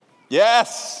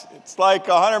Yes, it's like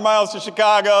 100 miles to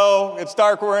Chicago. It's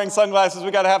dark, we're wearing sunglasses.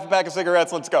 We got a half a pack of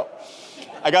cigarettes, let's go.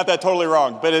 I got that totally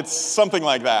wrong, but it's something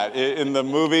like that. In the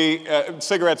movie,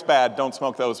 cigarettes bad, don't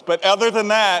smoke those. But other than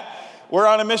that, we're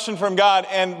on a mission from God.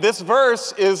 And this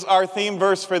verse is our theme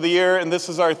verse for the year, and this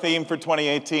is our theme for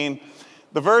 2018.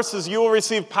 The verse is, you will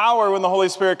receive power when the Holy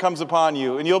Spirit comes upon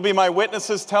you, and you'll be my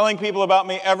witnesses telling people about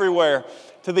me everywhere,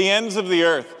 to the ends of the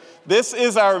earth. This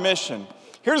is our mission.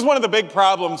 Here's one of the big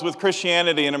problems with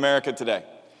Christianity in America today.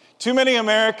 Too many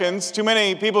Americans, too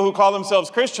many people who call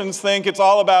themselves Christians think it's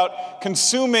all about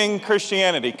consuming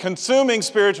Christianity, consuming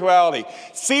spirituality.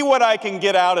 See what I can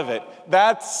get out of it.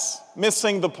 That's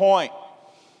missing the point.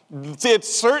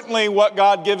 It's certainly what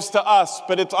God gives to us,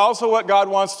 but it's also what God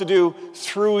wants to do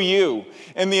through you.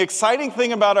 And the exciting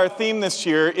thing about our theme this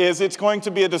year is it's going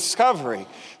to be a discovery.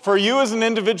 For you as an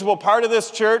individual part of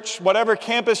this church, whatever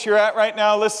campus you're at right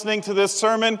now listening to this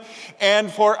sermon,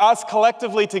 and for us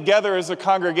collectively together as a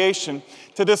congregation,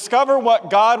 to discover what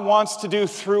God wants to do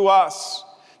through us,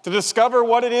 to discover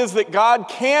what it is that God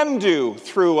can do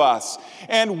through us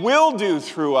and will do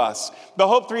through us. The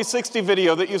Hope 360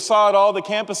 video that you saw at all the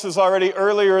campuses already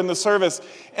earlier in the service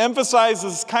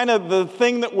emphasizes kind of the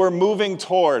thing that we're moving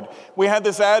toward. We had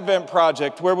this Advent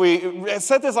project where we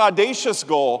set this audacious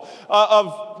goal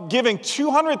of giving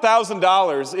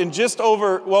 $200,000 in just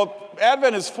over,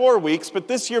 Advent is 4 weeks, but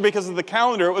this year because of the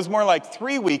calendar, it was more like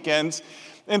 3 weekends.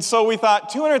 And so we thought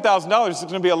 $200,000 is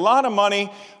going to be a lot of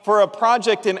money for a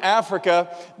project in Africa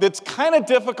that's kind of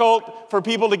difficult for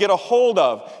people to get a hold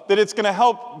of, that it's going to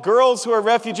help girls who are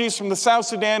refugees from the South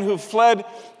Sudan who fled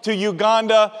to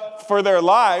Uganda for their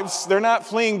lives. They're not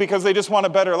fleeing because they just want a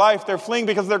better life. They're fleeing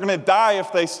because they're going to die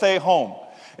if they stay home.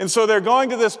 And so they're going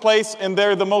to this place, and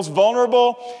they're the most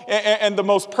vulnerable and the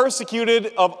most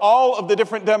persecuted of all of the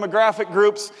different demographic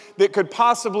groups that could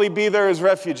possibly be there as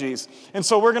refugees. And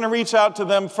so we're going to reach out to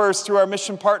them first through our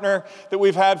mission partner that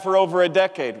we've had for over a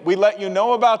decade. We let you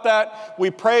know about that. We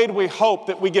prayed, we hoped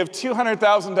that we give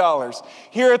 $200,000.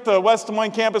 Here at the West Des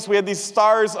Moines campus, we had these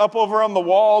stars up over on the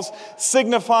walls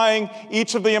signifying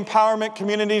each of the empowerment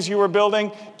communities you were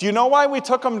building. Do you know why we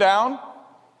took them down?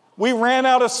 We ran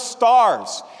out of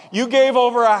stars. You gave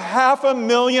over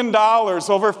 $500,000,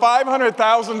 over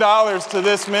 $500,000 to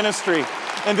this ministry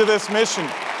and to this mission.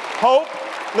 Hope,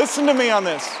 listen to me on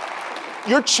this.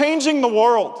 You're changing the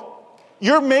world.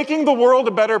 You're making the world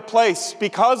a better place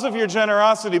because of your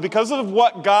generosity, because of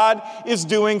what God is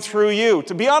doing through you.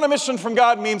 To be on a mission from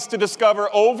God means to discover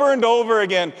over and over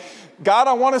again, God,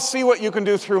 I want to see what you can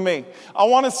do through me. I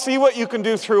want to see what you can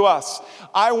do through us.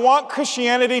 I want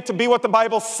Christianity to be what the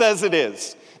Bible says it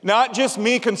is. Not just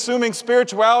me consuming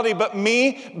spirituality, but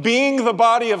me being the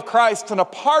body of Christ and a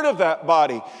part of that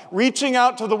body, reaching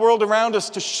out to the world around us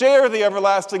to share the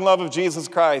everlasting love of Jesus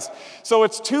Christ. So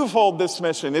it's twofold, this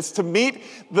mission. It's to meet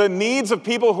the needs of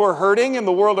people who are hurting in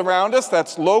the world around us.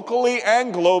 That's locally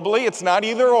and globally. It's not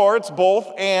either or, it's both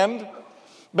and.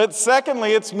 But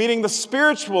secondly, it's meeting the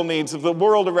spiritual needs of the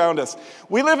world around us.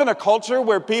 We live in a culture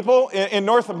where people in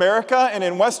North America and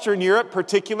in Western Europe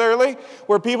particularly,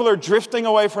 where people are drifting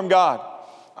away from God.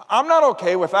 I'm not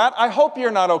okay with that. I hope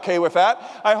you're not okay with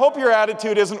that. I hope your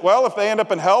attitude isn't, well, if they end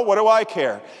up in hell, what do I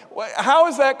care? How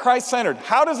is that Christ-centered?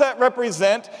 How does that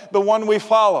represent the one we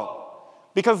follow?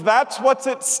 Because that's what's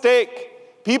at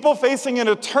stake. People facing an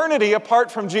eternity apart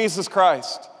from Jesus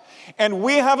Christ. And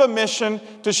we have a mission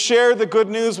to share the good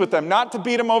news with them, not to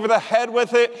beat them over the head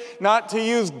with it, not to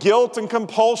use guilt and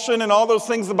compulsion and all those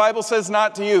things the Bible says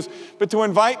not to use, but to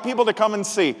invite people to come and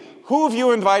see. Who have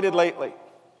you invited lately?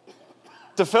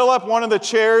 To fill up one of the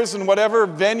chairs in whatever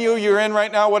venue you're in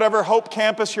right now, whatever Hope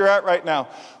campus you're at right now.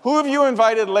 Who have you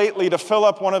invited lately to fill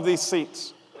up one of these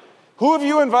seats? Who have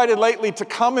you invited lately to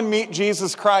come and meet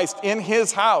Jesus Christ in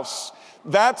his house?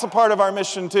 That's a part of our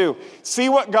mission too. See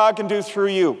what God can do through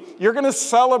you. You're going to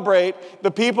celebrate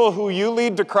the people who you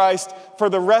lead to Christ for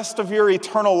the rest of your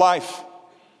eternal life.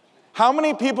 How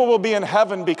many people will be in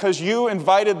heaven because you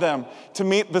invited them to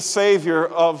meet the Savior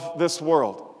of this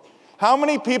world? How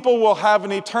many people will have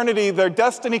an eternity, their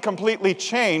destiny completely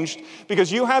changed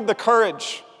because you had the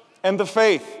courage and the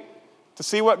faith to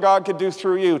see what God could do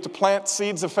through you, to plant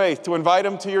seeds of faith, to invite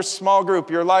them to your small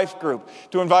group, your life group,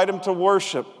 to invite them to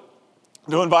worship,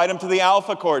 to invite them to the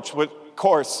Alpha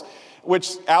course,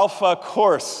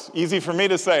 easy for me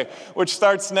to say, which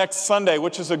starts next Sunday,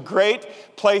 which is a great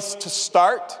place to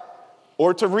start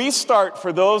or to restart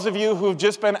for those of you who've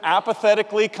just been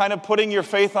apathetically kind of putting your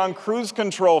faith on cruise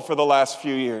control for the last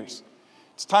few years.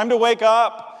 It's time to wake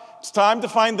up. It's time to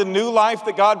find the new life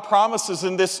that God promises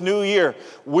in this new year.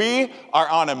 We are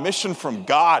on a mission from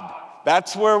God.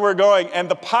 That's where we're going. And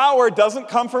the power doesn't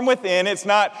come from within. It's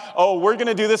not, oh, we're going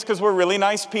to do this because we're really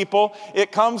nice people.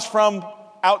 It comes from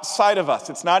outside of us.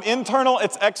 It's not internal,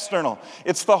 it's external.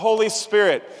 It's the Holy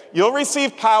Spirit. You'll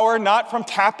receive power not from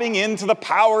tapping into the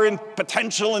power and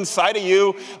potential inside of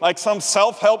you like some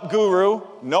self-help guru.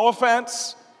 No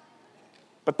offense.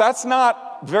 But that's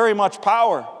not very much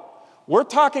power. We're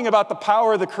talking about the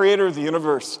power of the creator of the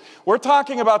universe. We're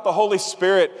talking about the Holy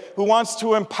Spirit who wants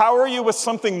to empower you with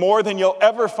something more than you'll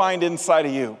ever find inside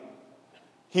of you.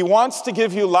 He wants to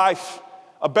give you life,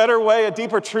 a better way, a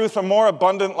deeper truth, a more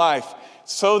abundant life,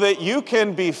 so that you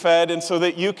can be fed and so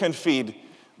that you can feed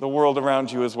the world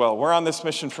around you as well. We're on this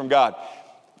mission from God.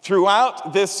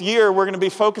 Throughout this year, we're going to be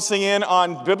focusing in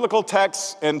on biblical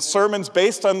texts and sermons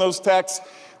based on those texts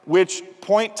which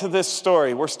point to this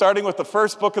story. We're starting with the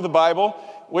first book of the Bible,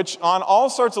 which on all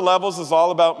sorts of levels is all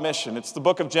about mission. It's the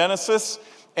book of Genesis,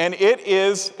 and it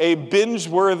is a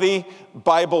binge-worthy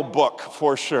Bible book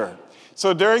for sure.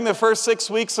 So during the first 6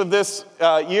 weeks of this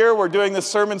year, we're doing this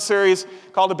sermon series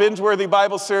called a Binge-Worthy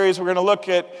Bible Series. We're going to look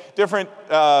at different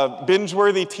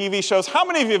binge-worthy TV shows. How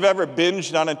many of you have ever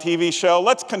binged on a TV show?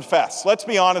 Let's confess. Let's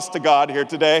be honest to God here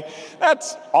today.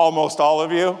 That's almost all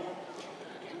of you.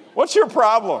 What's your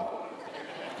problem?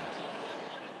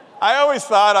 I always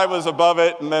thought I was above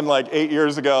it, and then like 8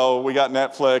 years ago, we got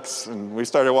Netflix, and we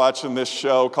started watching this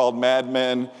show called Mad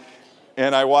Men.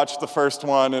 And I watched the first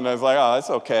one, and I was like, oh, that's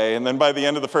okay. And then by the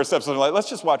end of the first episode, I'm like, let's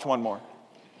just watch one more.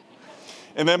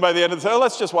 And then by the end of the show,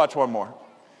 let's just watch one more.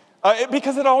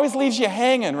 Because it always leaves you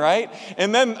hanging, right?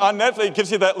 And then on Netflix, it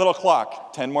gives you that little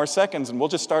clock, 10 more seconds, and we'll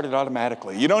just start it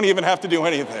automatically. You don't even have to do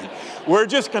anything. We're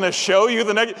just going to show you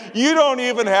the next. You don't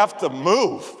even have to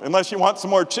move unless you want some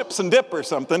more chips and dip or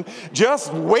something.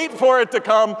 Just wait for it to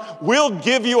come. We'll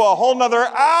give you a whole nother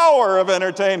hour of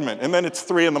entertainment. And then it's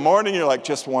 3 a.m, you're like,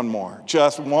 just one more,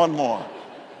 just one more.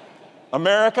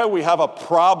 America, we have a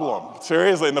problem.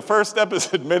 Seriously, and the first step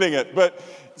is admitting it. But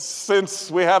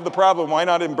since we have the problem, why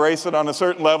not embrace it on a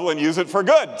certain level and use it for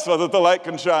good so that the light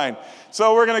can shine?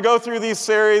 So we're going to go through these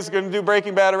series. We're going to do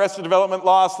Breaking Bad, Arrested Development,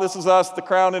 Lost, This Is Us, The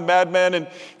Crown, and Mad Men, and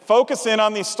focus in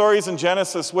on these stories in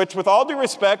Genesis, which, with all due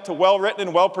respect to well-written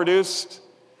and well-produced,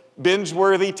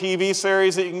 binge-worthy TV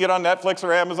series that you can get on Netflix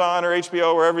or Amazon or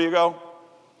HBO, wherever you go,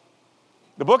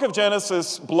 the book of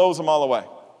Genesis blows them all away.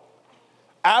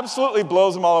 Absolutely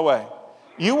blows them all away.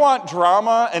 You want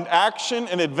drama and action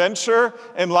and adventure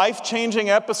and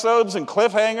life-changing episodes and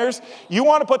cliffhangers? You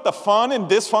want to put the fun in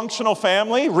dysfunctional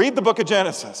family? Read the book of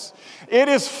Genesis. It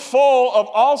is full of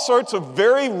all sorts of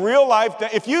very real-life.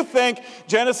 If you think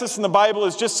Genesis in the Bible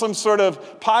is just some sort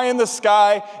of pie in the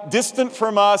sky, distant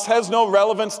from us, has no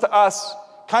relevance to us,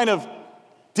 kind of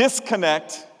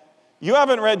disconnect, you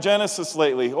haven't read Genesis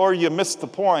lately, or you missed the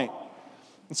point.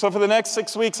 And so for the next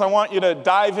 6 weeks, I want you to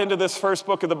dive into this first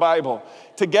book of the Bible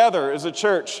together as a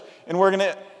church. And we're going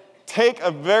to take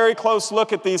a very close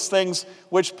look at these things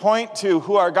which point to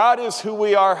who our God is, who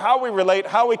we are, how we relate,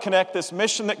 how we connect this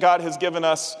mission that God has given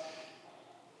us,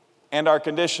 and our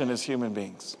condition as human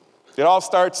beings. It all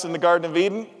starts in the Garden of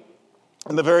Eden,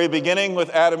 in the very beginning with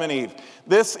Adam and Eve.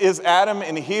 This is Adam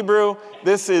in Hebrew.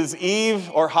 This is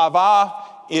Eve or Hava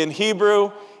in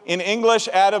Hebrew. In English,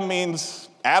 Adam means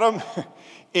Adam.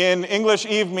 In English,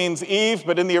 Eve means Eve,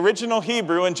 but in the original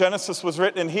Hebrew, and Genesis was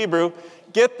written in Hebrew,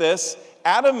 get this,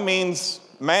 Adam means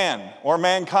man or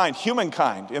mankind,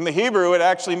 humankind. In the Hebrew, it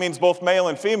actually means both male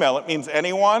and female. It means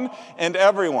anyone and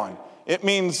everyone. It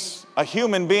means a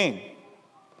human being.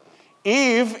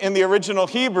 Eve, in the original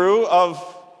Hebrew of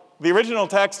the original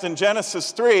text in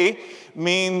Genesis 3,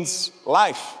 means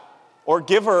life or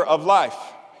giver of life.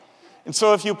 And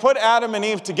so if you put Adam and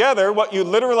Eve together, what you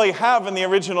literally have in the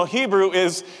original Hebrew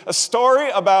is a story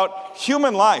about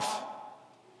human life,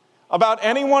 about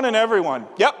anyone and everyone.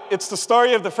 Yep, it's the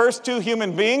story of the first two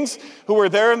human beings who were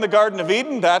there in the Garden of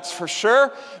Eden, that's for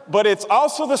sure, but it's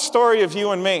also the story of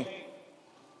you and me,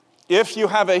 if you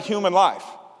have a human life.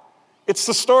 It's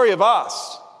the story of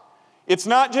us. It's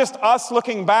not just us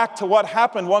looking back to what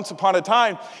happened once upon a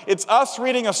time. It's us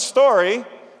reading a story,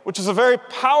 which is a very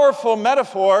powerful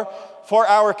metaphor for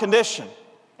our condition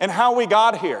and how we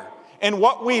got here and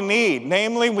what we need.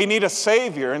 Namely, we need a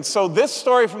Savior. And so this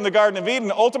story from the Garden of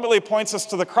Eden ultimately points us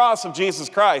to the cross of Jesus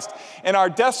Christ and our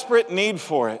desperate need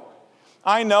for it.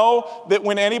 I know that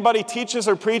when anybody teaches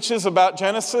or preaches about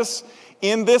Genesis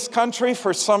in this country,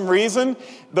 for some reason,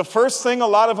 the first thing a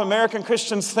lot of American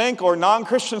Christians think, or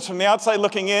non-Christians from the outside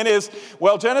looking in, is,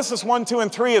 well, Genesis 1, 2,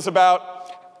 and 3 is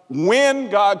about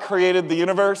when God created the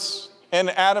universe and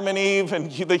Adam and Eve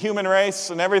and the human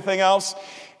race and everything else,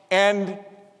 and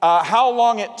how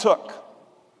long it took.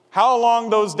 How long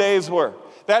those days were.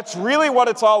 That's really what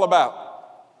it's all about.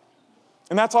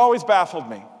 And that's always baffled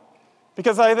me.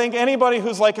 Because I think anybody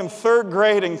who's like in third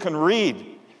grade and can read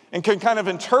and can kind of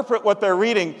interpret what they're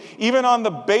reading, even on the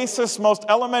basest, most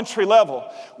elementary level,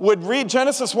 would read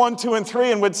Genesis 1, 2, and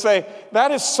 3 and would say,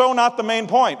 that is so not the main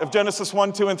point of Genesis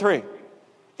 1, 2, and 3.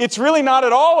 It's really not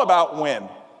at all about when.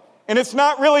 And it's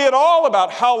not really at all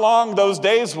about how long those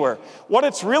days were. What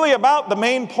it's really about, the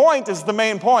main point, is the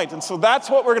main point. And so that's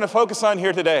what we're going to focus on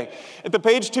here today. At the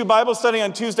Page 2 Bible study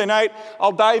on Tuesday night,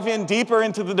 I'll dive in deeper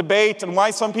into the debate and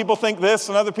why some people think this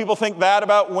and other people think that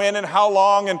about when and how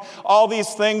long and all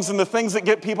these things and the things that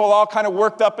get people all kind of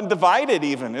worked up and divided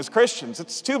even as Christians.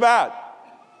 It's too bad.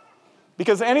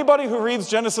 Because anybody who reads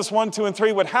Genesis 1, 2, and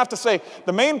 3 would have to say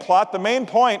the main plot, the main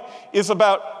point is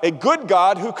about a good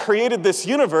God who created this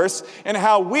universe and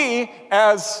how we,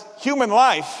 as human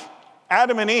life,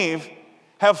 Adam and Eve,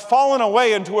 have fallen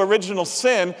away into original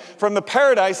sin from the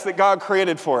paradise that God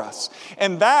created for us.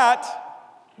 And that,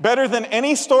 better than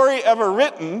any story ever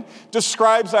written,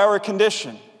 describes our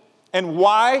condition and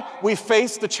why we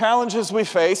face the challenges we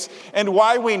face and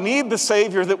why we need the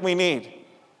Savior that we need.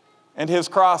 And his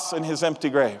cross and his empty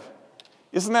grave.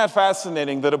 Isn't that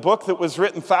fascinating that a book that was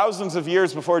written thousands of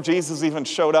years before Jesus even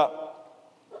showed up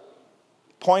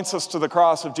points us to the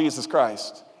cross of Jesus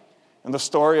Christ? And the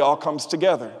story all comes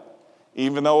together,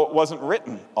 even though it wasn't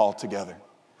written all together.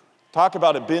 Talk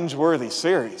about a binge-worthy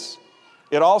series.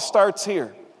 It all starts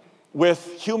here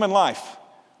with human life,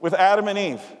 with Adam and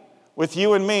Eve, with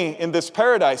you and me in this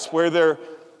paradise where there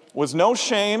was no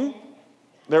shame,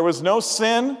 there was no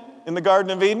sin in the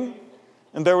Garden of Eden,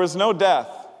 and there was no death.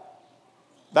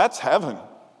 That's heaven.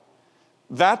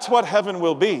 That's what heaven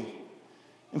will be.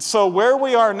 And so where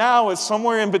we are now is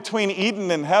somewhere in between Eden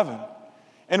and heaven.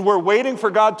 And we're waiting for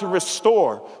God to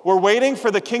restore. We're waiting for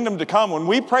the kingdom to come. When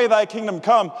we pray, thy kingdom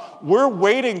come, we're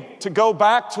waiting to go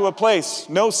back to a place.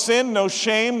 No sin, no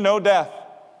shame, no death.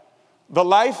 The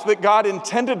life that God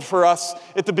intended for us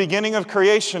at the beginning of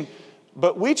creation.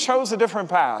 But we chose a different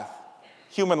path.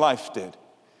 Human life did.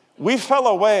 We fell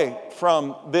away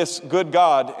from this good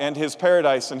God and his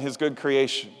paradise and his good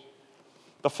creation.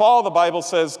 The fall, the Bible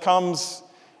says, comes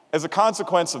as a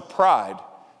consequence of pride.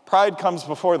 Pride comes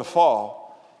before the fall.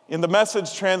 In the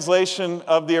Message translation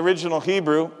of the original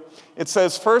Hebrew, it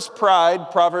says, first pride,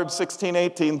 Proverbs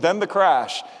 16:18, then the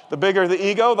crash. The bigger the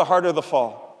ego, the harder the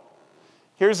fall.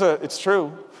 It's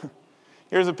true.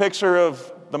 Here's a picture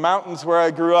of the mountains where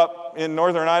I grew up in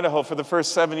northern Idaho for the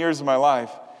first 7 years of my life.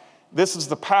 This is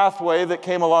the pathway that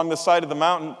came along the side of the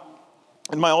mountain.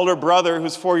 And my older brother,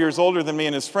 who's 4 years older than me,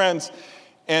 and his friends,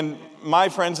 and my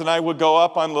friends and I would go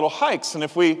up on little hikes. And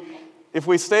if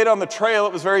we stayed on the trail,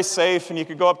 it was very safe, and you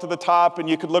could go up to the top, and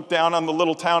you could look down on the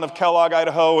little town of Kellogg,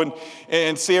 Idaho,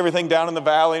 and see everything down in the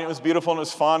valley. And it was beautiful, and it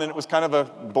was fun, and it was kind of a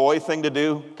boy thing to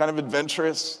do, kind of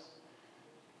adventurous.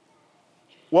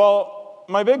 Well,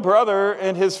 my big brother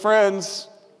and his friends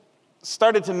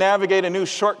started to navigate a new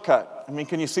shortcut. I mean,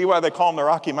 can you see why they call them the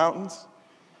Rocky Mountains?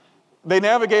 They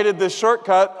navigated this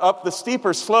shortcut up the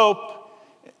steeper slope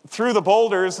through the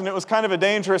boulders, and it was kind of a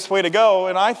dangerous way to go.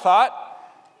 And I thought,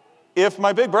 if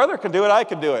my big brother could do it, I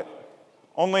could do it.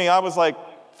 Only I was like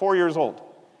 4 years old.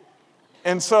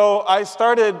 And so I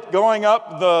started going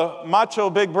up the macho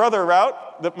big brother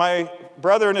route that my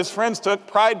brother and his friends took.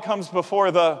 Pride comes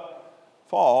before the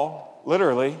fall,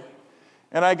 literally.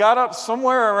 And I got up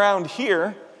somewhere around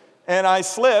here, and I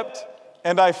slipped,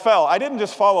 and I fell. I didn't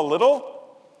just fall a little.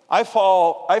 I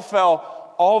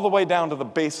fell all the way down to the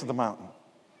base of the mountain.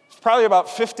 It's probably about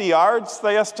 50 yards,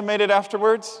 they estimated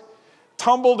afterwards.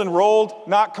 Tumbled and rolled,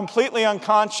 knocked completely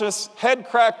unconscious, head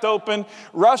cracked open,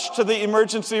 rushed to the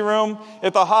emergency room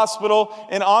at the hospital,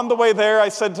 and on the way there, I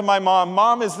said to my mom,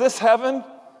 Mom, is this heaven?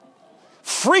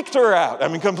 Freaked her out. I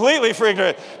mean, completely freaked her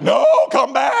out. No,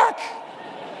 come back.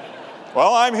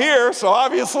 Well, I'm here, so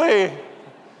obviously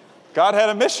God had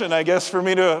a mission, I guess, for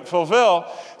me to fulfill.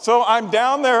 So I'm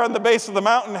down there on the base of the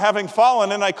mountain having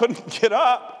fallen, and I couldn't get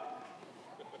up.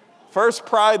 First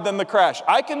pride, then the crash.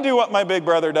 I can do what my big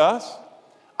brother does.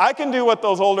 I can do what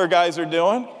those older guys are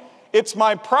doing. It's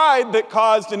my pride that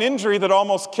caused an injury that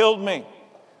almost killed me,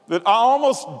 that I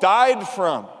almost died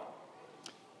from.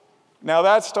 Now,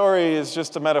 that story is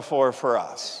just a metaphor for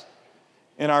us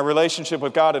in our relationship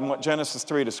with God and what Genesis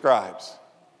 3 describes.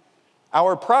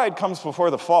 Our pride comes before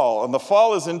the fall, and the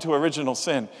fall is into original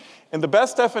sin. And the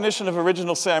best definition of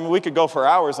original sin, I mean, we could go for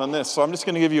hours on this, so I'm just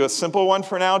going to give you a simple one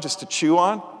for now, just to chew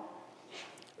on.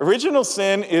 Original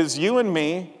sin is you and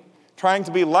me trying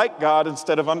to be like God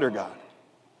instead of under God.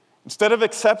 Instead of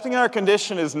accepting our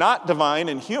condition as not divine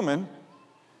and human,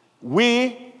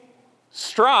 we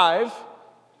strive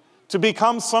to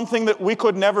become something that we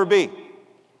could never be.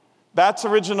 That's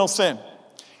original sin.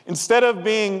 Instead of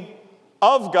being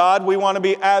of God, we want to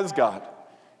be as God.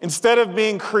 Instead of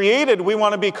being created, we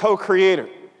want to be co-creator.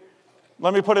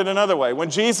 Let me put it another way.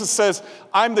 When Jesus says,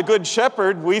 I'm the good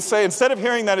shepherd, we say, instead of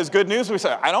hearing that as good news, we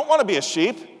say, I don't want to be a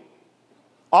sheep.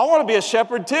 I want to be a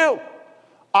shepherd too.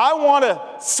 I want to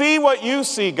see what you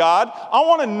see, God. I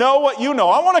want to know what you know.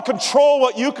 I want to control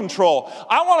what you control.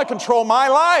 I want to control my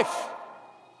life.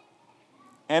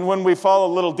 And when we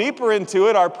fall a little deeper into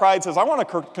it, our pride says, I want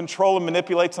to control and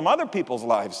manipulate some other people's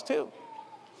lives too.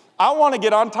 I want to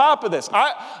get on top of this.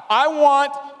 I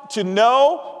want to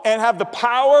know and have the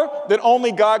power that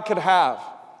only God could have.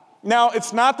 Now,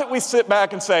 it's not that we sit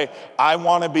back and say, I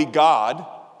want to be God.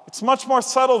 It's much more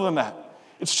subtle than that.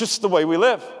 It's just the way we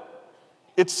live.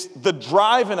 It's the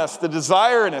drive in us, the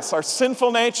desire in us, our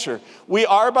sinful nature. We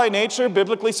are by nature,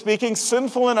 biblically speaking,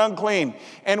 sinful and unclean,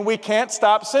 and we can't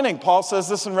stop sinning. Paul says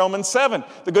this in Romans 7.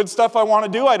 The good stuff I want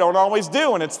to do, I don't always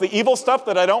do, and it's the evil stuff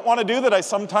that I don't want to do that I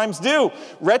sometimes do.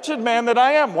 Wretched man that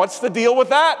I am. What's the deal with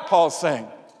that, Paul's saying?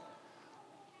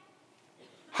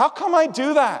 How come I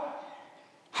do that?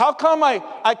 How come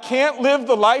I can't live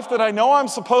the life that I know I'm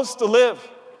supposed to live?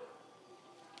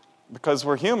 Because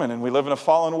we're human and we live in a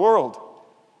fallen world.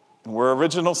 And we're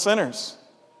original sinners.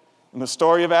 And the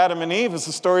story of Adam and Eve is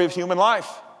the story of human life.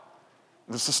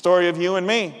 It's the story of you and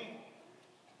me.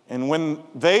 And when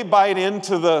they bite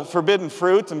into the forbidden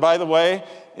fruit, and by the way,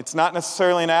 it's not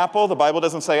necessarily an apple. The Bible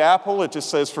doesn't say apple. It just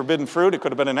says forbidden fruit. It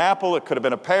could have been an apple. It could have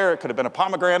been a pear. It could have been a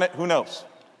pomegranate. Who knows?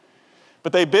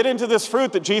 But they bit into this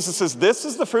fruit that Jesus says, this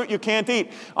is the fruit you can't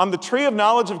eat. On the tree of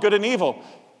knowledge of good and evil.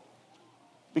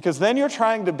 Because then you're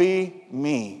trying to be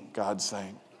me, God's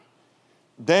saying.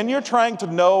 Then you're trying to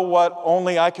know what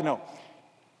only I can know.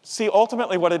 See,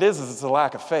 ultimately what it is it's a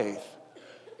lack of faith.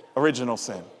 Original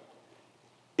sin.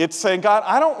 It's saying, God,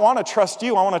 I don't want to trust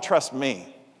you, I want to trust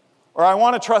me. Or I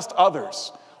want to trust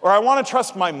others. Or I want to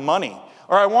trust my money.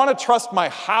 Or I want to trust my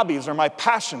hobbies or my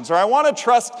passions. Or I want to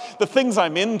trust the things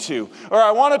I'm into. Or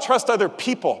I want to trust other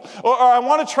people. Or I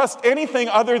want to trust anything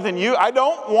other than you. I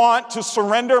don't want to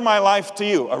surrender my life to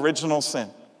you. Original sin.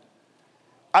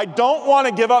 I don't want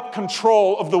to give up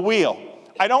control of the wheel.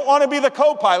 I don't want to be the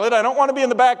co-pilot. I don't want to be in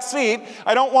the back seat.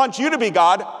 I don't want you to be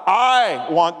God. I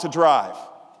want to drive.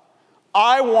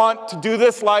 I want to do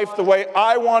this life the way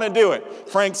I want to do it.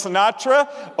 Frank Sinatra,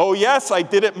 oh yes, I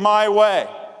did it my way.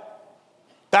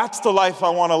 That's the life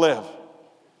I want to live.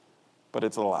 But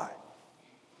it's a lie.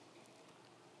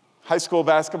 High school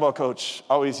basketball coach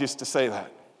always used to say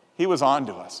that. He was on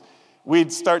to us.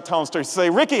 We'd start telling stories. Say,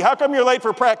 Ricky, how come you're late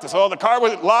for practice? Oh, the car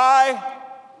was, lie.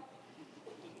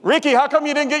 Ricky, how come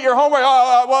you didn't get your homework?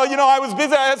 Oh, well, I was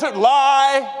busy. I said,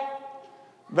 lie.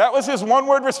 That was his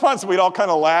one-word response. We'd all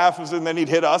kind of laugh, and then he'd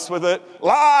hit us with it.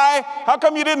 Lie. How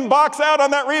come you didn't box out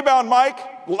on that rebound, Mike?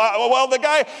 Lie. Well, the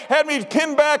guy had me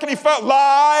pinned back, and he felt,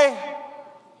 lie.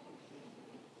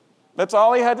 That's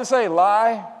all he had to say,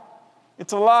 lie.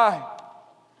 It's a lie.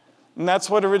 And that's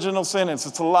what original sin is.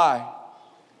 It's a lie.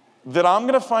 That I'm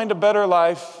going to find a better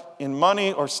life in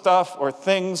money or stuff or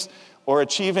things or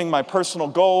achieving my personal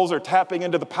goals or tapping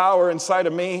into the power inside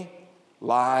of me.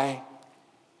 Lie.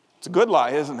 It's a good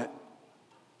lie, isn't it?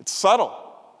 It's subtle.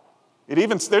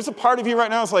 There's a part of you right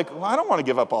now that's like, well, I don't want to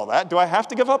give up all that. Do I have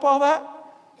to give up all that?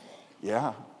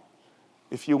 Yeah.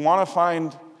 If you want to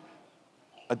find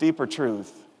a deeper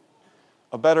truth,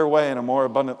 a better way and a more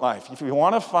abundant life, if you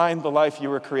want to find the life you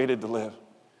were created to live,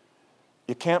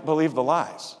 you can't believe the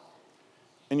lies.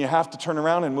 And you have to turn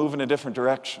around and move in a different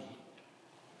direction.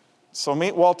 So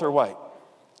meet Walter White,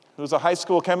 who's a high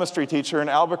school chemistry teacher in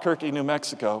Albuquerque, New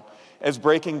Mexico, as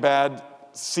Breaking Bad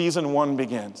season 1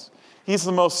 begins. He's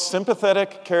the most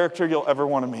sympathetic character you'll ever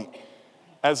want to meet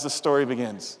as the story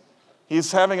begins.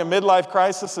 He's having a midlife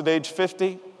crisis at age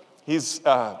 50. He's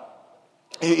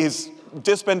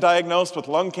just been diagnosed with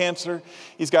lung cancer.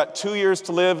 He's got 2 years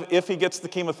to live if he gets the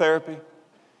chemotherapy.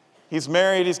 He's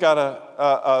married, he's got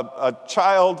a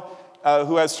child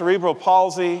who has cerebral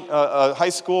palsy, a high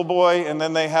school boy, and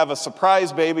then they have a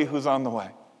surprise baby who's on the way.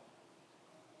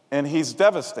 And he's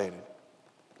devastated.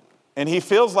 And he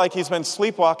feels like he's been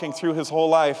sleepwalking through his whole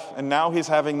life, and now he's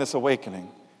having this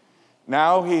awakening.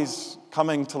 Now he's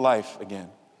coming to life again.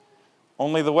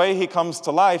 Only the way he comes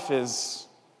to life is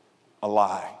a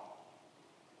lie.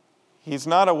 He's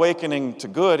not awakening to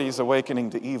good, he's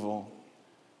awakening to evil.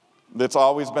 That's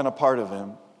always been a part of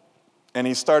him. And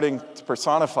he's starting to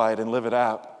personify it and live it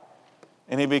out.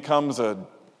 And he becomes a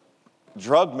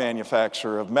drug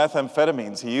manufacturer of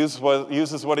methamphetamines. He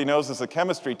uses what he knows as a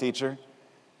chemistry teacher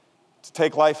to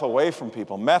take life away from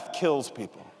people. Meth kills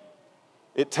people.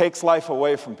 It takes life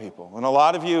away from people. And a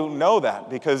lot of you know that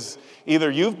because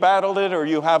either you've battled it or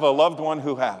you have a loved one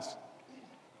who has.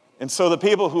 And so the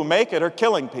people who make it are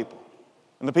killing people.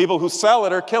 And the people who sell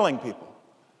it are killing people.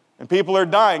 And people are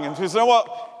dying. And you say,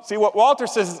 well, see, what Walter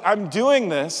says is, I'm doing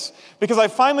this because I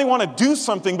finally want to do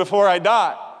something before I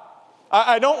die.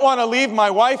 I don't want to leave my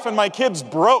wife and my kids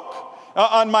broke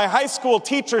on my high school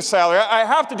teacher salary. I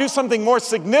have to do something more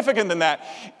significant than that.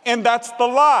 And that's the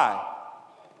lie.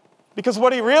 Because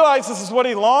what he realizes is what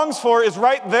he longs for is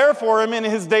right there for him in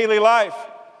his daily life.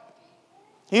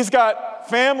 He's got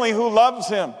family who loves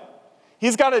him.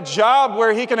 He's got a job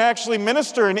where he can actually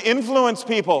minister and influence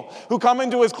people who come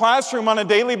into his classroom on a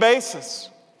daily basis.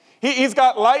 He's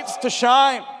got lights to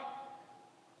shine.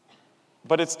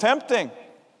 But it's tempting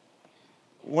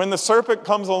when the serpent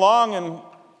comes along and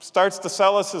starts to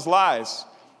sell us his lies.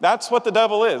 That's what the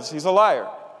devil is. He's a liar.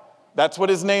 That's what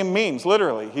his name means,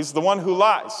 literally. He's the one who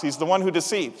lies. He's the one who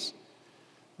deceives.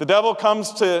 The devil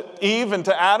comes to Eve and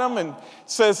to Adam and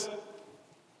says,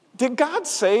 did God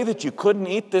say that you couldn't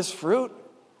eat this fruit?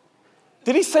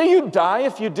 Did he say you'd die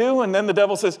if you do? And then the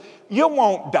devil says, you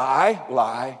won't die.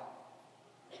 Lie.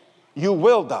 You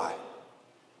will die.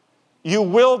 You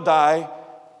will die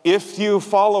if you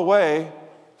fall away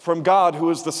from God, who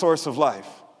is the source of life.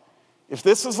 If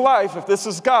this is life, if this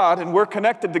is God, and we're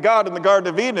connected to God in the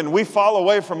Garden of Eden, and we fall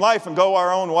away from life and go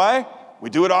our own way, we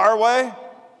do it our way,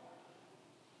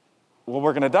 well,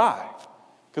 we're going to die.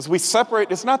 Because we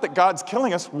separate. It's not that God's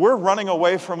killing us. We're running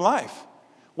away from life.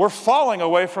 We're falling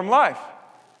away from life.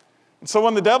 And so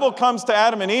when the devil comes to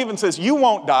Adam and Eve and says, you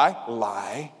won't die,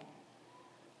 lie.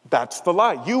 That's the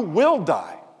lie. You will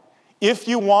die if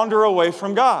you wander away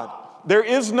from God. There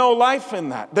is no life in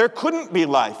that. There couldn't be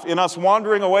life in us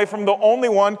wandering away from the only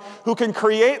one who can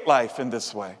create life in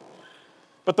this way.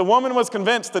 But the woman was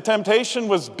convinced the temptation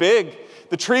was big.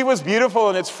 The tree was beautiful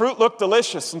and its fruit looked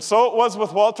delicious. And so it was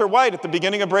with Walter White at the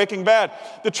beginning of Breaking Bad.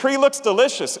 The tree looks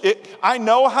delicious. I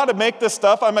know how to make this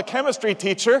stuff. I'm a chemistry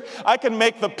teacher. I can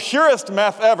make the purest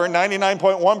meth ever,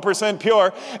 99.1%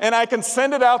 pure, and I can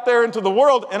send it out there into the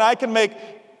world and I can make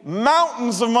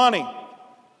mountains of money.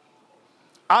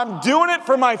 I'm doing it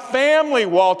for my family,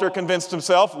 Walter convinced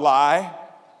himself. Lie.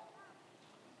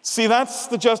 See, that's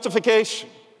the justification.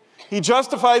 He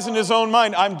justifies in his own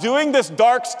mind. I'm doing this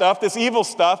dark stuff, this evil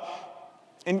stuff.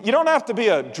 And you don't have to be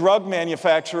a drug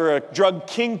manufacturer, a drug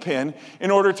kingpin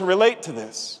in order to relate to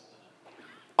this.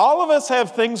 All of us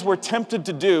have things we're tempted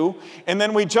to do, and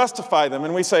then we justify them.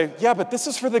 And we say, yeah, but this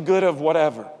is for the good of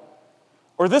whatever.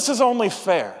 Or this is only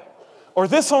fair. Or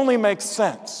this only makes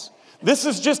sense. This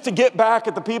is just to get back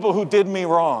at the people who did me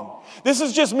wrong. This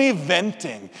is just me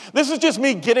venting. This is just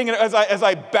me getting it as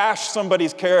I bash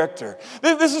somebody's character.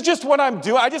 This is just what I'm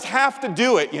doing. I just have to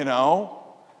do it, you know.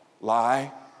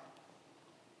 Lie.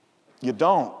 You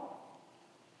don't.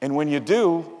 And when you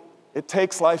do, it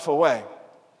takes life away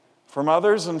from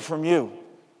others and from you.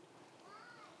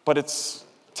 But it's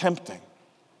tempting.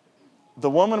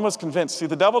 The woman was convinced. See,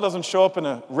 the devil doesn't show up in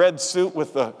a red suit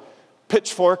with a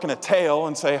pitchfork and a tail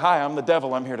and say, hi, I'm the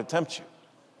devil, I'm here to tempt you.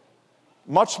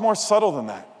 Much more subtle than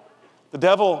that. The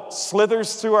devil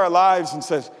slithers through our lives and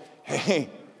says, hey,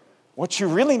 what you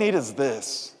really need is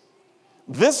this.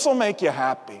 This will make you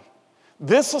happy.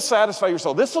 This will satisfy your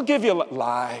soul. This will give you a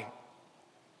lie.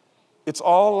 It's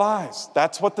all lies.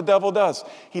 That's what the devil does.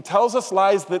 He tells us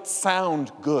lies that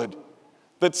sound good,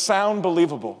 that sound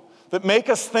believable, that make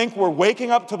us think we're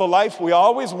waking up to the life we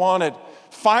always wanted.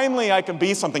 Finally, I can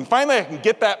be something. Finally, I can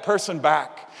get that person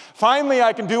back. Finally,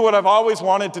 I can do what I've always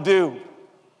wanted to do.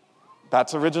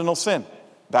 That's original sin.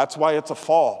 That's why it's a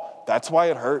fall. That's why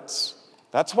it hurts.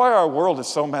 That's why our world is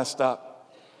so messed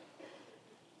up.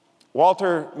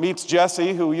 Walter meets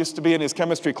Jesse, who used to be in his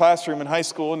chemistry classroom in high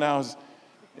school, and now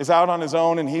is out on his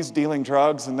own, and he's dealing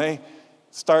drugs, and they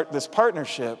start this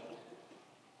partnership.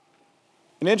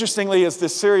 And interestingly, as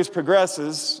this series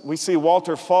progresses, we see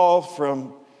Walter fall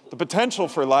from the potential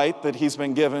for light that he's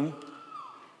been given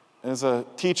as a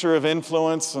teacher of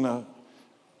influence and a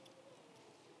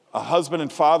husband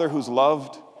and father who's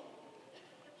loved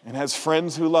and has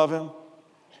friends who love him.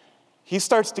 He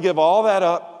starts to give all that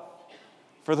up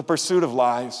for the pursuit of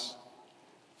lies,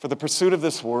 for the pursuit of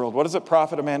this world. What does it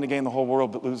profit a man to gain the whole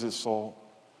world but lose his soul?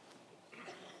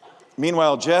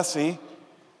 Meanwhile, Jesse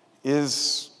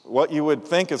is what you would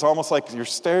think is almost like your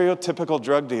stereotypical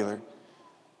drug dealer.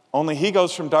 Only he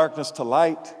goes from darkness to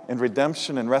light and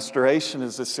redemption and restoration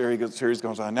as this series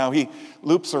goes on. Now he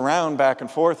loops around back and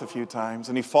forth a few times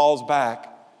and he falls back.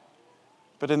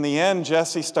 But in the end,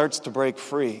 Jesse starts to break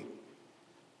free.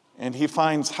 And he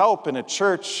finds help in a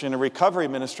church, in a recovery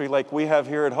ministry like we have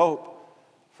here at Hope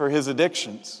for his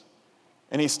addictions.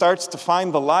 And he starts to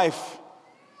find the life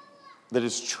that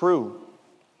is true.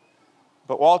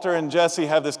 But Walter and Jesse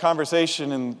have this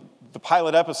conversation in the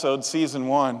pilot episode, season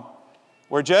 1,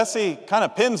 where Jesse kind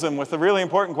of pins him with a really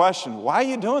important question. Why are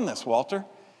you doing this, Walter?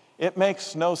 It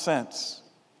makes no sense.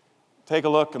 Take a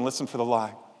look and listen for the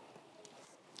lie.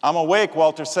 I'm awake,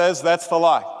 Walter says. That's the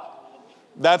lie.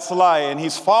 That's the lie. And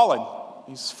he's falling.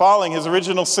 He's falling. His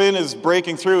original sin is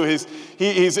breaking through.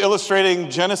 He's illustrating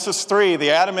Genesis 3,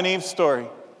 the Adam and Eve story.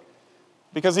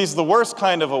 Because he's the worst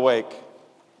kind of awake.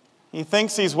 He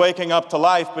thinks he's waking up to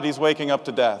life, but he's waking up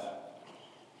to death.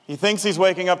 He thinks he's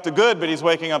waking up to good, but he's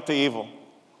waking up to evil.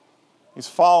 He's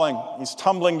falling. He's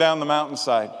tumbling down the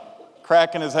mountainside,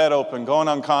 cracking his head open, going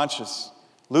unconscious,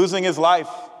 losing his life.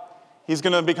 He's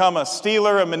going to become a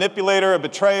stealer, a manipulator, a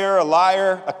betrayer, a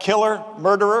liar, a killer,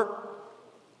 murderer,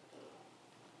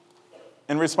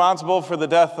 and responsible for the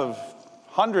death of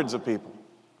hundreds of people.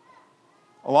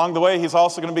 Along the way, he's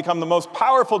also going to become the most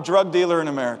powerful drug dealer in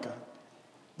America,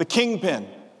 the kingpin,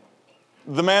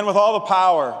 the man with all the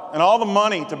power and all the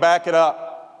money to back it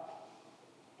up.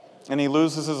 And he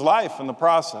loses his life in the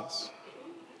process.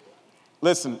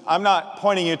 Listen, I'm not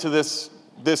pointing you to this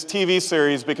TV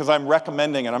series because I'm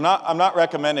recommending it. I'm not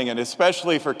recommending it,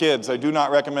 especially for kids. I do not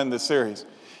recommend this series.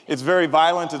 It's very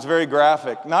violent, it's very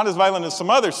graphic. Not as violent as some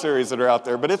other series that are out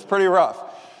there, but it's pretty rough.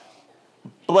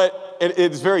 But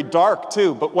it's very dark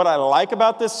too. But what I like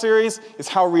about this series is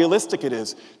how realistic it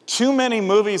is. Too many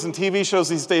movies and TV shows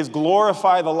these days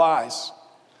glorify the lies.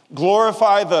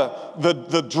 Glorify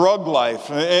the drug life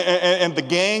and the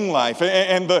gang life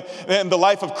and the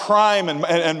life of crime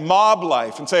and mob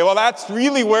life and say, well, that's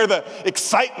really where the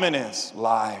excitement is.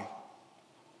 Lie.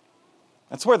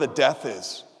 That's where the death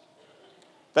is.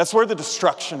 That's where the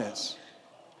destruction is.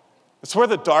 That's where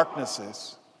the darkness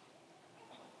is.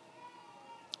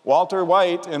 Walter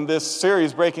White in this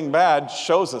series, Breaking Bad,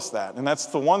 shows us that. And that's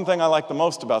the one thing I like the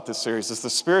most about this series, is the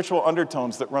spiritual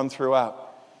undertones that run throughout.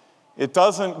 It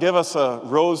doesn't give us a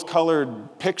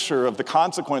rose-colored picture of the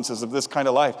consequences of this kind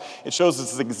of life. It shows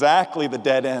us exactly the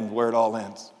dead end where it all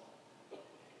ends.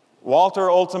 Walter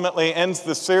ultimately ends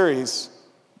the series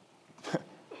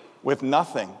with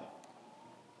nothing,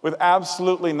 with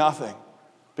absolutely nothing,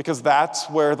 because that's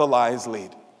where the lies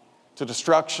lead, to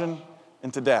destruction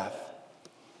and to death.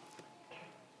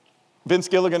 Vince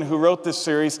Gilligan, who wrote this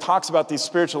series, talks about these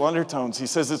spiritual undertones. He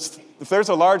says, if there's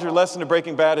a larger lesson to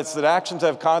Breaking Bad, it's that actions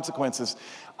have consequences.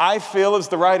 I feel, as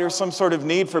the writer, some sort of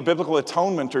need for biblical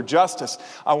atonement or justice.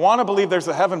 I want to believe there's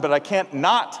a heaven, but I can't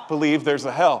not believe there's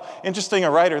a hell. Interesting, a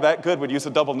writer that good would use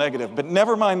a double negative, but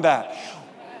never mind that.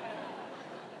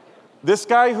 This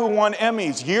guy who won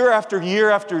Emmys year after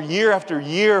year after year after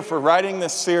year for writing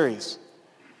this series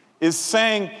is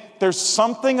saying there's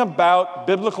something about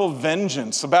biblical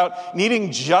vengeance, about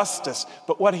needing justice,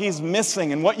 but what he's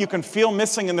missing and what you can feel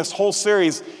missing in this whole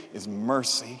series is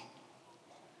mercy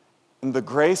and the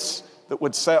grace that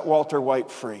would set Walter White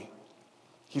free.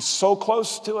 He's so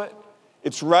close to it.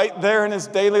 It's right there in his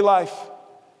daily life,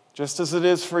 just as it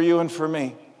is for you and for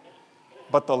me.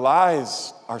 But the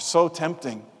lies are so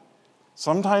tempting.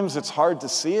 Sometimes it's hard to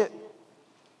see it.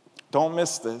 Don't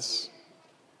miss this.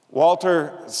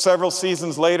 Walter, several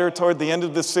seasons later, toward the end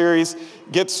of the series,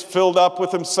 gets filled up with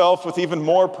himself with even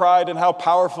more pride in how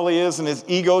powerful he is, and his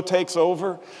ego takes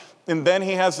over. And then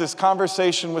he has this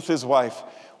conversation with his wife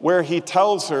where he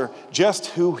tells her just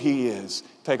who he is.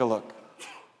 Take a look.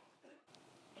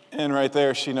 And right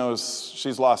there, she knows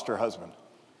she's lost her husband.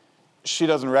 She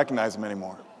doesn't recognize him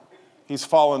anymore. He's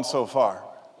fallen so far.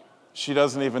 She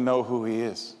doesn't even know who he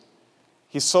is.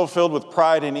 He's so filled with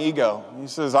pride and ego. He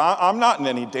says, I'm not in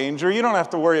any danger. You don't have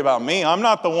to worry about me. I'm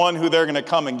not the one who they're going to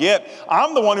come and get.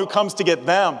 I'm the one who comes to get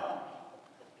them.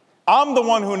 I'm the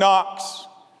one who knocks.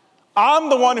 I'm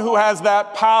the one who has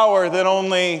that power that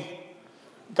only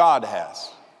God has.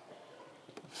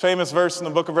 Famous verse in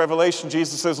the book of Revelation,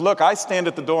 Jesus says, look, I stand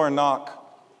at the door and knock.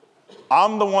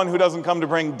 I'm the one who doesn't come to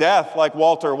bring death like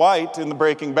Walter White in the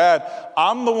Breaking Bad.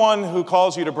 I'm the one who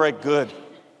calls you to break good.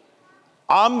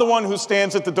 I'm the one who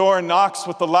stands at the door and knocks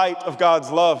with the light of God's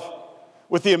love,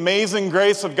 with the amazing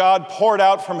grace of God poured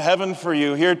out from heaven for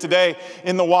you here today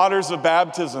in the waters of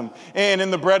baptism and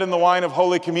in the bread and the wine of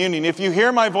Holy Communion. If you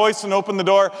hear my voice and open the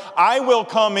door, I will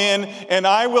come in and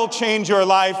I will change your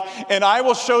life and I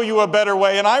will show you a better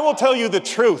way and I will tell you the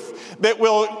truth that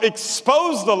will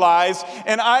expose the lies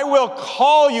and I will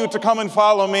call you to come and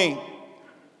follow me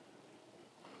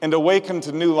and awaken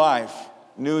to new life.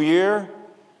 New year,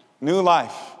 new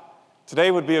life.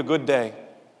 Today would be a good day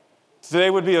Today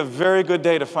would be a very good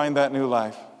day to find that new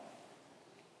life.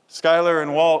 Skylar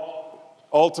and Walt,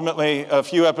 ultimately, a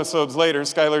few episodes later,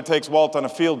 Skylar takes Walt on a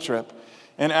field trip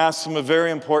and asks him a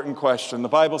very important question. The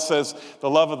Bible says the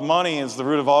love of money is the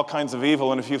root of all kinds of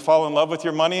evil, and if you fall in love with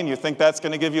your money and you think that's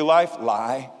going to give you life,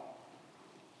 lie.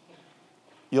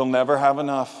 You'll never have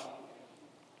enough.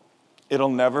 It'll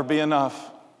never be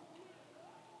enough.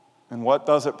 And what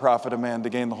does it profit a man to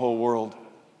gain the whole world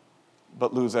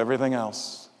but lose everything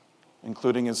else,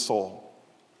 including his soul?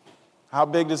 How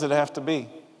big does it have to be?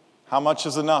 How much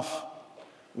is enough?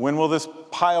 When will this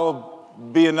pile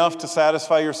be enough to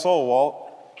satisfy your soul, Walt?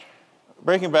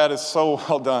 Breaking Bad is so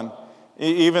well done.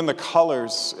 Even the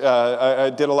colors, I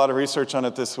did a lot of research on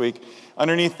it this week.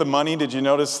 Underneath the money, did you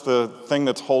notice the thing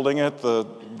that's holding it?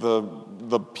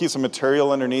 The piece of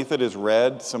material underneath it is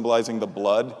red, symbolizing the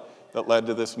blood that led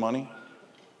to this money.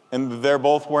 And they're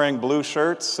both wearing blue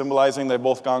shirts, symbolizing they've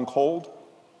both gone cold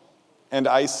and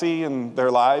icy in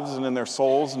their lives and in their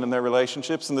souls and in their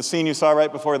relationships. And the scene you saw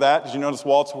right before that, did you notice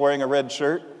Walt's wearing a red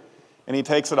shirt? And he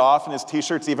takes it off and his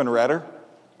t-shirt's even redder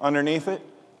underneath it,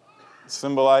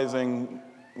 symbolizing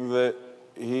that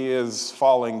he is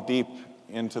falling deep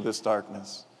into this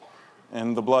darkness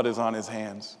and the blood is on his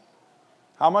hands.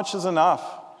 How much is enough?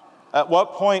 At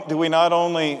what point do we not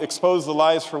only expose the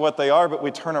lies for what they are, but we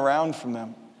turn around from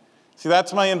them? See,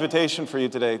 that's my invitation for you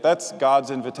today. That's God's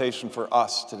invitation for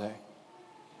us today.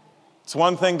 It's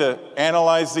one thing to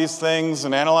analyze these things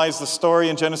and analyze the story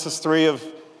in Genesis 3 of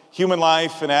human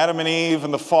life and Adam and Eve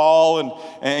and the fall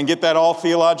and get that all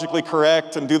theologically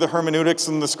correct and do the hermeneutics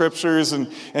in the scriptures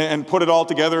and put it all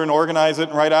together and organize it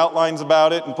and write outlines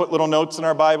about it and put little notes in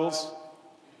our Bibles.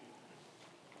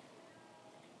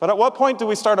 But at what point do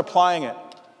we start applying it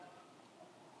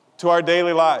to our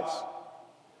daily lives?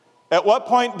 At what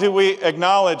point do we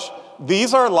acknowledge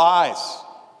these are lies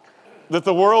that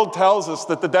the world tells us,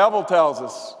 that the devil tells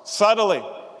us, subtly,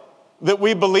 that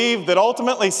we believe that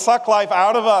ultimately suck life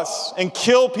out of us and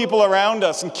kill people around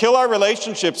us and kill our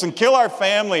relationships and kill our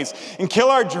families and kill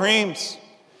our dreams?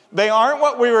 They aren't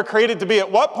what we were created to be.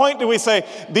 At what point do we say,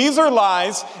 these are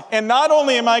lies, and not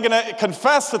only am I going to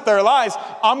confess that they're lies,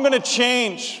 I'm going to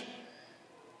change.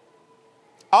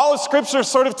 All of Scripture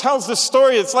sort of tells this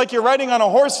story. It's like you're riding on a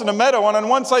horse in a meadow, and on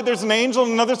one side there's an angel,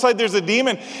 and on the other side there's a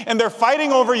demon, and they're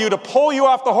fighting over you to pull you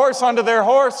off the horse onto their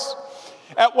horse.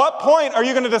 At what point are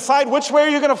you going to decide which way are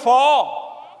you going to fall?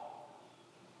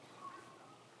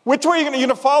 Which way are you going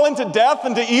to fall into death,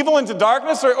 into evil, into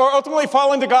darkness, or ultimately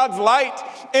fall into God's light?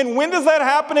 And when does that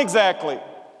happen exactly?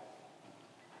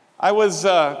 I was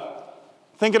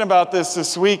thinking about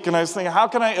this week, and I was thinking, how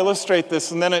can I illustrate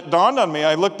this? And then it dawned on me.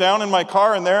 I looked down in my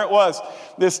car, and there it was,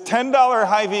 this $10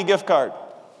 Hy-Vee gift card. I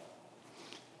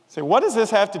say, what does this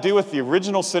have to do with the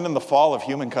original sin and the fall of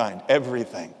humankind?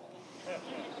 Everything.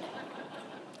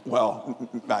 Well,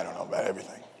 I don't know about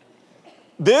everything.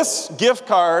 This gift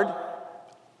card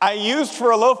I used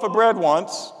for a loaf of bread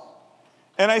once,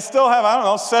 and I still have,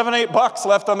 $7, $8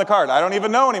 left on the card. I don't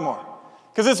even know anymore.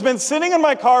 Because it's been sitting in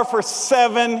my car for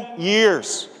 7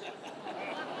 years.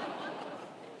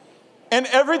 And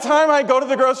every time I go to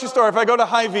the grocery store, if I go to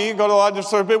Hy-Vee, go to the logical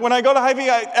store, but when I go to Hy-Vee,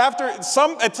 at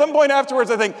some point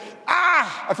afterwards, I think,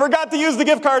 I forgot to use the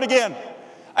gift card again.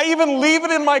 I even leave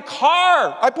it in my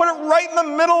car. I put it right in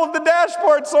the middle of the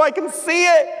dashboard so I can see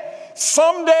it.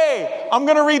 Someday, I'm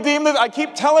going to redeem this. I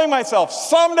keep telling myself,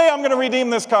 someday I'm going to redeem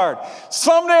this card.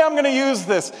 Someday I'm going to use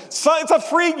this. It's a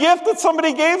free gift that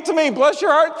somebody gave to me. Bless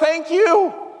your heart. Thank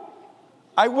you.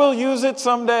 I will use it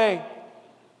someday.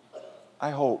 I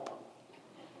hope.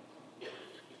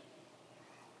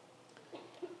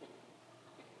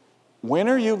 When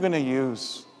are you going to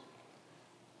use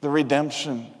the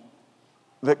redemption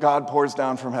that God pours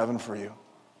down from heaven for you?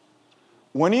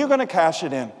 When are you going to cash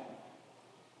it in?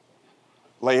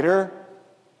 Later?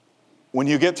 When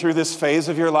you get through this phase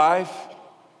of your life?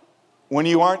 When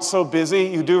you aren't so busy?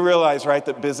 You do realize, right,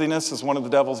 that busyness is one of the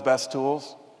devil's best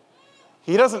tools?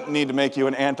 He doesn't need to make you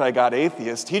an anti-God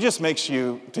atheist. He just make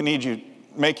you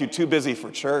too busy for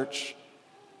church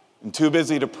and too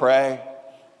busy to pray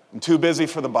and too busy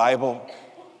for the Bible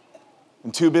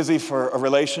and too busy for a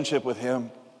relationship with Him.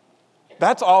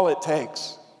 That's all it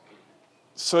takes.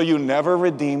 So you never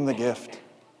redeem the gift.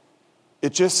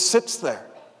 It just sits there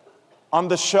on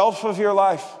the shelf of your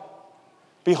life.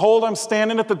 Behold, I'm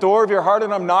standing at the door of your heart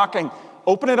and I'm knocking.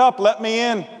 Open it up, let me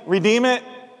in, redeem it,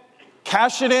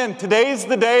 cash it in. Today's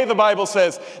the day, the Bible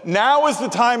says. Now is the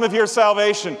time of your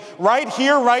salvation. Right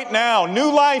here, right now.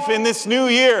 New life in this new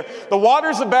year. The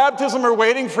waters of baptism are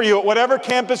waiting for you at whatever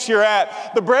campus you're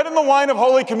at. The bread and the wine of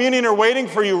Holy Communion are waiting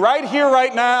for you right here,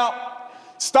 right now.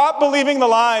 Stop believing the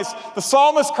lies. The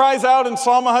psalmist cries out in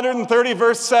Psalm 130,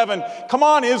 verse 7, "Come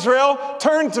on, Israel,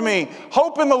 turn to me.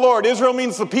 Hope in the Lord." Israel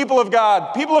means the people of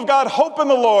God. People of God, hope in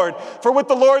the Lord. For with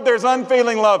the Lord there's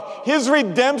unfailing love. His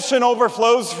redemption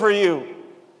overflows for you.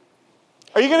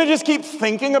 Are you going to just keep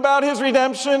thinking about his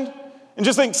redemption and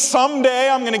just think, someday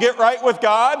I'm going to get right with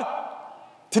God?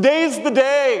 Today's the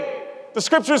day. The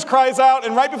scriptures cries out,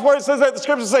 and right before it says that, the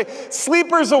scriptures say,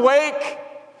 "Sleepers awake,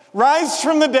 rise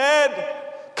from the dead,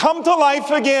 come to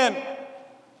life again."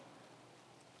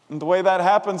 And the way that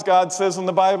happens, God says in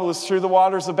the Bible, is through the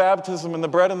waters of baptism and the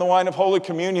bread and the wine of Holy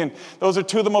Communion. Those are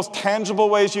two of the most tangible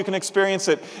ways you can experience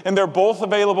it. And they're both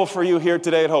available for you here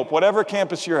today at Hope, whatever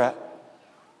campus you're at.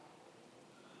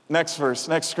 Next verse,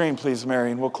 next screen, please, Mary,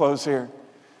 and we'll close here.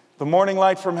 "The morning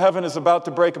light from heaven is about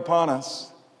to break upon us,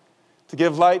 to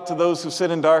give light to those who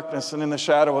sit in darkness and in the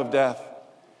shadow of death,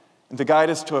 and to guide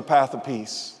us to a path of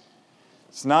peace."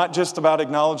 It's not just about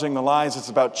acknowledging the lies, it's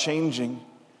about changing.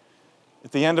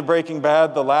 At the end of Breaking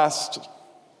Bad, the last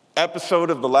episode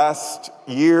of the last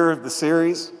year of the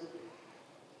series,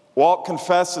 Walt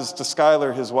confesses to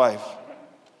Skyler, his wife.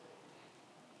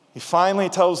 He finally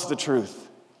tells the truth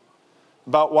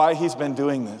about why he's been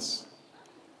doing this.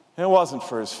 And it wasn't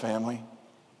for his family.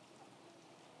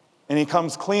 And he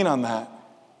comes clean on that.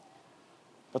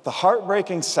 But the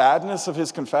heartbreaking sadness of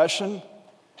his confession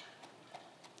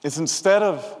is, instead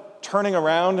of turning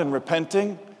around and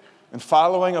repenting and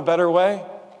following a better way,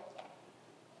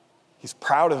 he's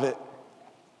proud of it.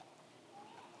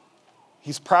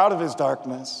 He's proud of his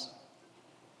darkness.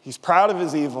 He's proud of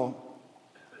his evil,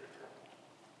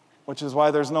 which is why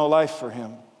there's no life for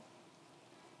him,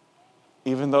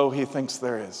 even though he thinks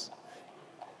there is.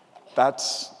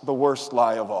 That's the worst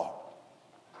lie of all,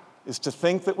 is to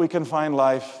think that we can find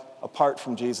life apart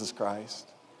from Jesus Christ.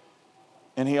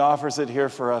 And he offers it here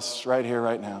for us, right here,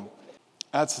 right now.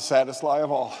 That's the saddest lie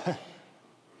of all,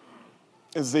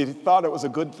 is he thought it was a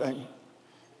good thing.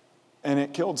 And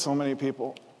it killed so many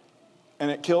people. And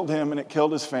it killed him, and it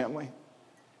killed his family.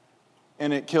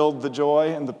 And it killed the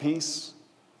joy and the peace,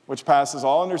 which passes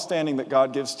all understanding, that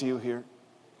God gives to you here.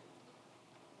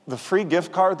 The free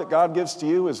gift card that God gives to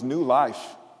you is new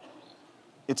life.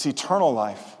 It's eternal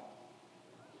life.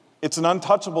 It's an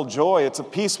untouchable joy. It's a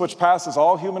peace which passes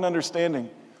all human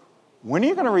understanding. When are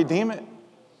you going to redeem it?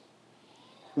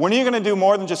 When are you going to do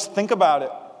more than just think about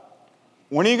it?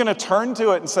 When are you going to turn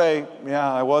to it and say,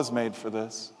 yeah, I was made for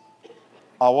this.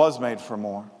 I was made for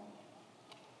more.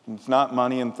 And it's not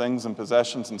money and things and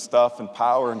possessions and stuff and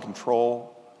power and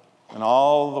control and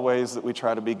all the ways that we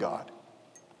try to be God.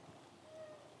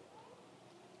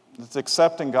 It's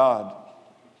accepting God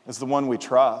as the one we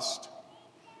trust.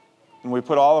 And we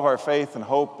put all of our faith and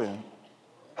hope in.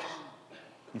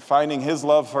 And finding his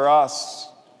love for us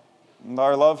and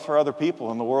our love for other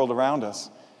people in the world around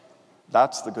us.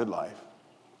 That's the good life.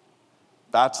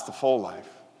 That's the full life.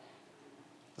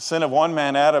 The sin of one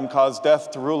man, Adam, caused death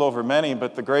to rule over many,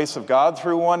 but the grace of God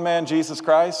through one man, Jesus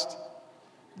Christ,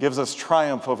 gives us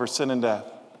triumph over sin and death.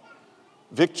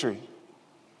 Victory.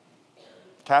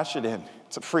 Cash it in.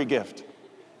 It's a free gift.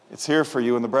 It's here for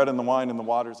you in the bread and the wine and the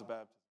waters of baptism.